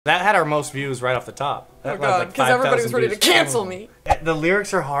That had our most views right off the top. Oh god, because everybody was ready to cancel me. The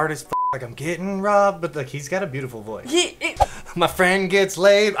lyrics are hard as f***. Like, I'm getting robbed, but like, he's got a beautiful voice. My friend gets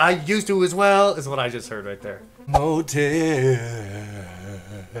laid, I used to as well, is what I just heard right there. Motel.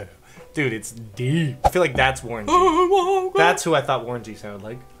 Dude, it's deep. I feel like that's Warren G. That's who I thought Warren G sounded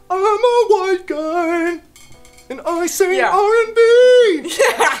like. I'm a white guy, and I sing R&B.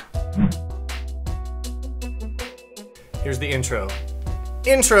 Yeah. Here's the intro.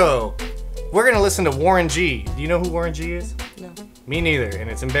 We're gonna listen to Warren G. Do you know who Warren G is? No. Me neither,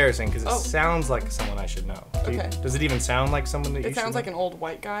 and it's embarrassing because it sounds like someone I should know. Does it even sound like someone that you should know? It sounds like an old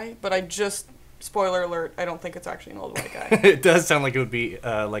white guy, but spoiler alert, I don't think it's actually an old white guy. It does sound like it would be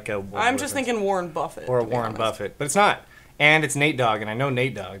like a... I'm just thinking Warren Buffett. Or a Warren Buffett, but it's not. And it's Nate Dogg, and I know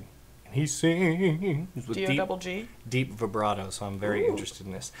Nate Dogg. He sings with deep vibrato, so I'm very interested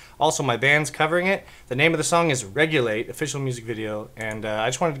in this. Also, my band's covering it. The name of the song is Regulate, official music video, and I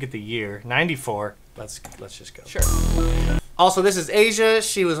just wanted to get the year, 94. Let's just go. Sure. Also, this is Asia.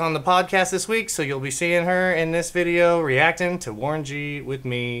 She was on the podcast this week, so you'll be seeing her in this video reacting to Warren G with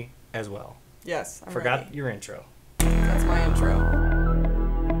me as well. Yes, I'm Forgot ready. your intro. That's my intro.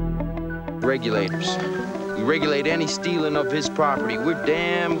 Regulators. We regulate any stealing of his property. We're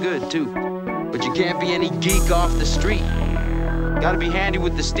damn good, too. But you can't be any geek off the street. Gotta be handy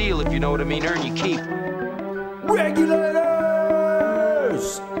with the steel, if you know what I mean. Earn your keep. Regulators!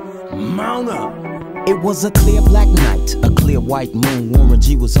 Mount up! It was a clear black night, a clear white moon. Warren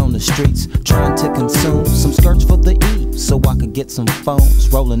G was on the streets, trying to consume some skirts for the E, so I could get some phones,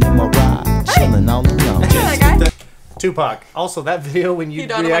 rolling in my ride, chilling all alone. Tupac. Also, that video when you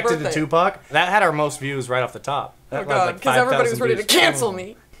reacted to Tupac, that had our most views right off the top. Oh god, because everybody was ready to cancel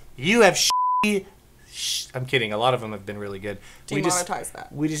me. You have I'm kidding, a lot of them have been really good. Demonetize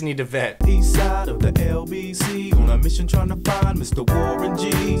that. We just need to vet. East side of the LBC, on a mission trying to find Mr. Warren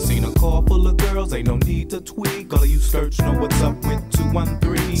G. Seen a car full of girls, ain't no need to tweak. All of you search know what's up with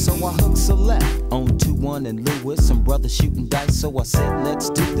 213. So I hooked a left on 21 and Lewis. Some brothers shooting dice, so I said, let's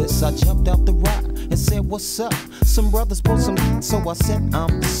do this. I jumped out the ride and said, what's up? Some brothers pulled some, so I said,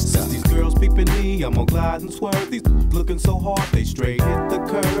 I'm stuck. Since these girls peeping me, I'm gonna glide and swerve. These looking so hard, they straight hit the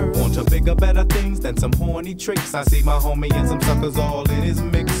curve. Want to bigger, better things than some horny tricks. I see my homie and some suckers all in his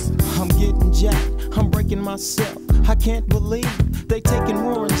mix. I'm getting jacked, I'm breaking myself. I can't believe they taking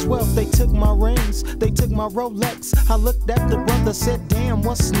Warren's wealth. They took my rings, they took my Rolex. I looked at the brother, said, damn,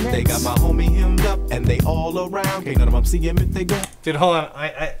 what's next? They got my homie hemmed up and they all around. Can't none of them see him if they go. Dude, hold on.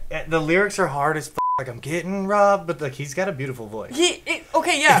 The lyrics are hard as f***. Like, I'm getting robbed, but like, he's got a beautiful voice. I'm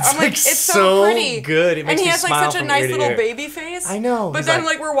like, it's so pretty. Good. It makes and he me has like smile such a nice little baby face. I know. But then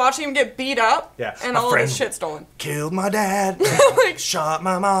like we're watching him get beat up. Yeah. And all of his shit stolen. Killed my dad. Like, shot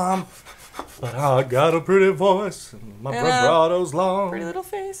my mom. But I got a pretty voice, and my vibrato's long. Pretty little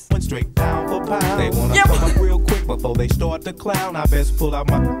face. Went straight down for pound. They wanna come up real quick before they start to clown. I best pull out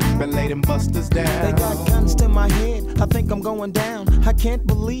my and lay them busters down. They got guns to my head, I think I'm going down. I can't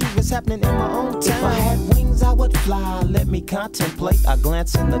believe it's happening in my own town. If I had wings, I would fly. Let me contemplate. I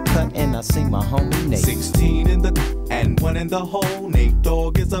glance in the cut and I see my homie Nate. 16 in the and 1 in the hole. Nate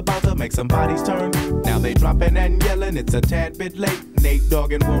Dogg is about to make some bodies turn. Now they dropping and yelling. It's a tad bit late. Nate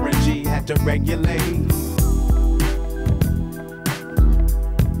Dogg and Warren G had to regulate.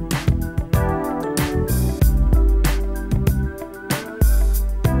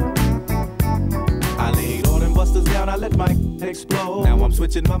 I laid all them busters down, I let my explode. Now I'm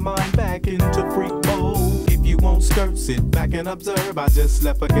switching my mind back into freak mode. If you won't skirt, sit back and observe. I just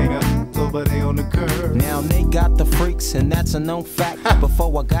left a gang of over there on the curb. Now they got the freaks, and that's a known fact.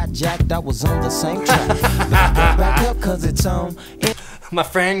 Before I got jacked, I was on the same track. Now get back up, cause it's on. My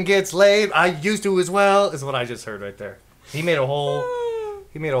friend gets laid, I used to as well, is what I just heard right there. He made a whole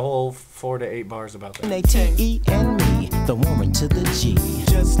 4 to 8 bars about that. N-A-T-E and me, the Warren to the G.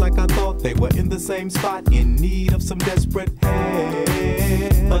 Just like I thought, they were in the same spot, in need of some desperate help.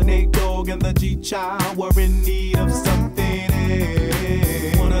 But Nate Dogg and the G-Child were in need of something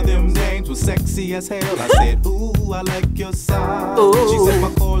else. One of them dames was sexy as hell. I said, ooh, I like your side. Ooh. She said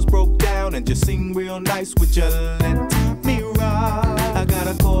my chords broke down and just sing real nice. Would you let me ride? I got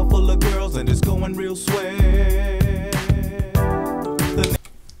a car full of girls and it's going real swell.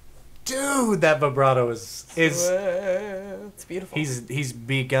 Dude, that vibrato is it's beautiful. He's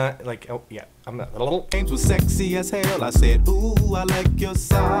begun like, oh yeah, I'm not little. James was sexy as hell. I said, ooh, I like your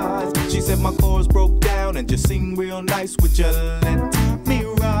size. She said my chords broke down and just sing real nice. Would you let me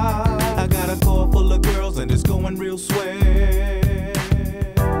ride? I got a car full of girls and it's going real swell.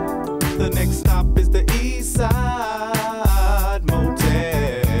 The next stop is the East Side Motel.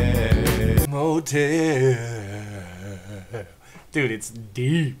 Dude, it's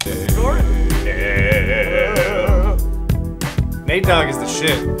deep. Gordon. Yeah. Nate Dogg is the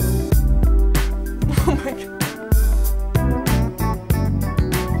shit. Oh my god.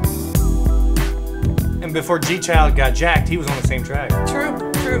 And before G-Child got jacked, he was on the same track.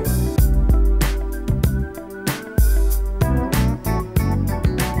 True, true.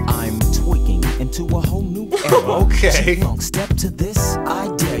 I'm tweaking into a whole new era. Okay. Funk, step to this,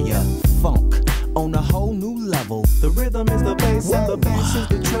 I dare ya. Funk on a whole new level. The rhythm is the bass and the bass is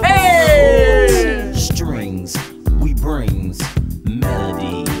the treble. Hey! Strings, we brings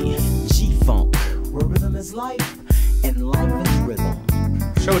melody. G-Funk, where rhythm is life and life is rhythm.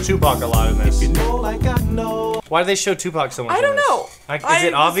 Show Tupac a lot in this. You know like I know. Why do they show Tupac so much? I don't in this? know. Like, I is it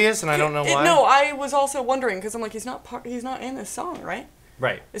was- obvious and I don't know why? No, I was also wondering because I'm like, he's not in this song, right?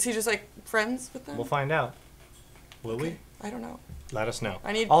 Right. Is he just like friends with them? We'll find out. Will we? I don't know. Let us know.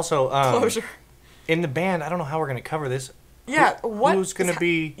 I need also closure. in the band. I don't know how we're gonna cover this. Yeah, what? Who's gonna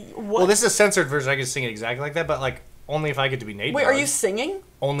be? What? Well, this is a censored version. I can sing it exactly like that, but like only if I get to be Nate. Wait, Dogg. are you singing?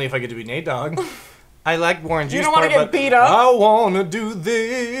 Only if I get to be Nate Dogg. I like Warren G's You don't want part, to get but beat up? I wanna do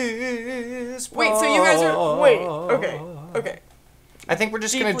this. Wait, so you guys are. Wait, okay, okay. I think we're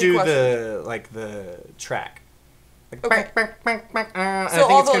just gonna Deeply do questioned. the track. Like, Okay. and So I think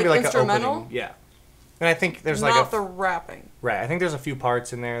all it's the, gonna be like, like instrumental? an opening. Yeah. And I think there's like Not a the rapping. right. I think there's a few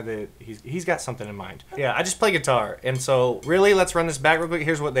parts in there that he's got something in mind. Yeah, I just play guitar, and so really, let's run this back real quick.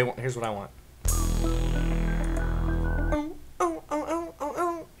 Here's what they want. Here's what I want.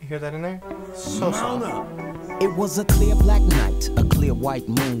 You hear that in there? So soft. It was a clear black night, a clear white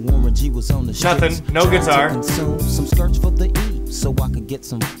moon. Warren G was on the streets. Nothing, no trying to guitar. consume some skirts for the eve, so I could get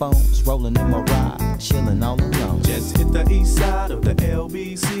some phones rolling in my ride, chilling all alone. Just hit the east side of the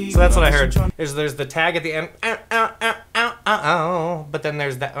LBC. So that's what I heard. There's the tag at the end, ow, ow, ow, ow, ow, ow. But then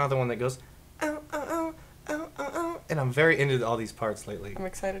there's that other one that goes, ow, ow, ow, ow, ow, ow. And I'm very into all these parts lately. I'm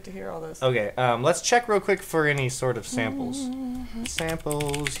excited to hear all this. Okay, let's check real quick for any sort of samples.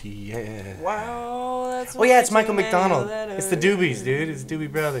 Samples, yeah. Wow, that's. Oh yeah, it's way Michael too many Mcdonald. letters. It's the Doobies, dude. It's Doobie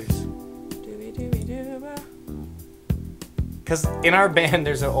Brothers. Doobie doobie dooba. Cause in our band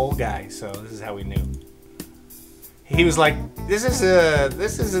there's an old guy, so this is how we knew. He was like, "This is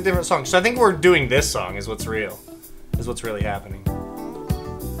a different song." So I think we're doing this song. Is what's real. Is what's really happening.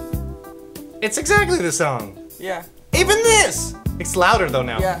 It's exactly the song. Yeah. Even this. It's louder though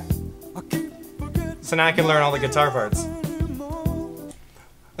now. Yeah. So now I can learn all the guitar parts.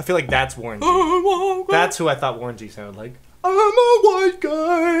 I feel like that's Warren G. That's who I thought Warren G sounded like. I'm a white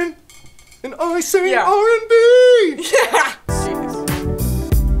guy, and I sing Yeah. R&B. Yeah. Jesus.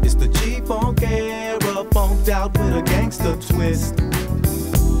 It's the G-Funk era, funked out with a gangster twist.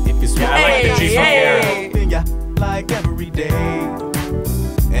 If you Yeah, I like the Hey, G-Funk era. hey. then ya like every day.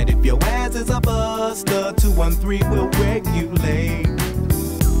 And if your ass is a buster, 213 will regulate.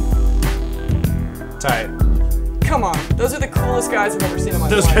 Tight. Come on. Those are the coolest guys I've ever seen in my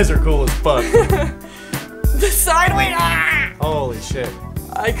Those life. guys are cool as fuck. The sideways. Ah! Holy shit.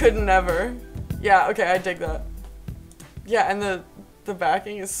 I could never. Yeah. Okay. I dig that. Yeah, and the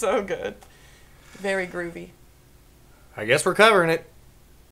backing is so good. Very groovy. I guess we're covering it.